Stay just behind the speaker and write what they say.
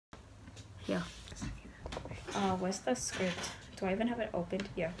Yeah. Where's the script? Do I even have it opened?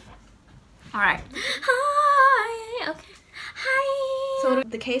 Yeah. Alright. Hi! Okay. Hi! So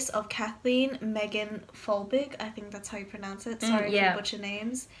the case of Kathleen Megan Folbigg, I think that's how you pronounce it. Sorry if you butcher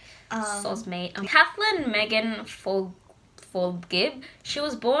names. Sauce mate. Kathleen Megan Folbigg. She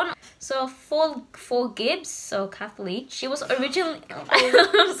was born Folbigg, so Kathleen. She was originally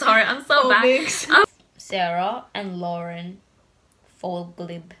I'm sorry, I'm so bad. Sarah and Lauren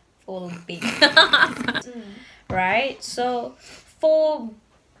Folbigg. Right? So forbidden.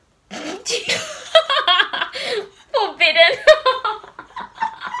 Sounds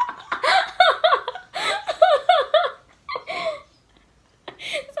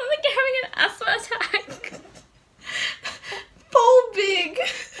like you're having an asthma attack. Folbigg.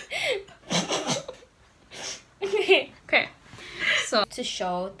 Okay. So to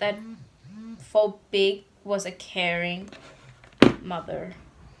show that Folbigg was a caring mother.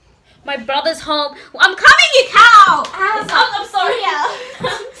 My brother's home. I'm coming, you cow! I'm sorry. Yeah.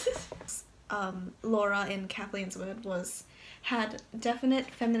 Laura, in Kathleen's word, had definite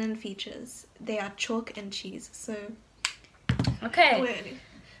feminine features. They are chalk and cheese. So. Okay. Wait.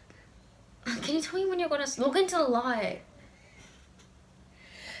 Can you tell me when you're gonna look into the light?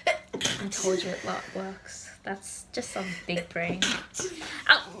 I told you it works. That's just some big brain.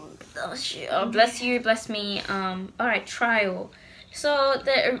 Oh shit. Oh, bless you, bless me. Alright, trial. So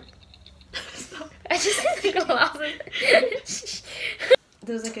the I just think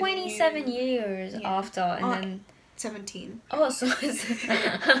there was like 27 years after, and then 17. Oh, so it's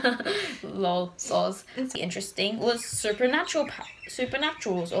lol, sauce. It's interesting. Was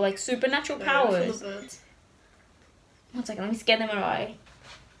supernaturals or like supernatural powers. One second, let me scan them away.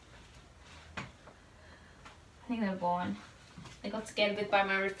 I think they're gone. They got scared a bit by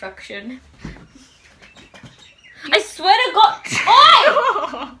my reflection. I swear to God!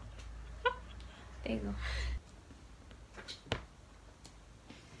 Oi! There you go.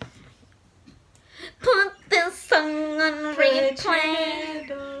 Put this song on replay.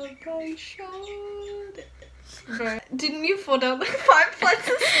 Didn't you fall down like 5 flights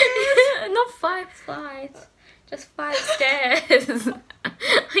of stairs? Not 5 flights, just 5 stairs.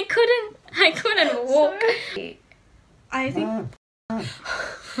 I couldn't walk. Sorry. I think.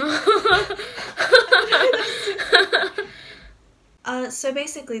 So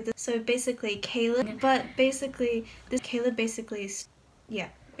basically, Caleb. But basically, Caleb basically is. Yeah,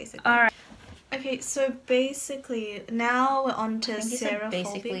 basically. All right. Okay, so basically, now we're on to Sarah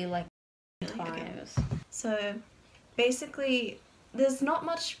basically, Folbigg. like times. Okay. So basically, there's not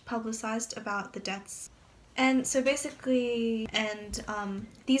much publicized about the deaths, and so basically,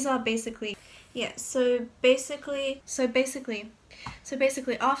 these are basically, yeah. So basically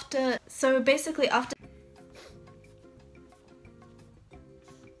after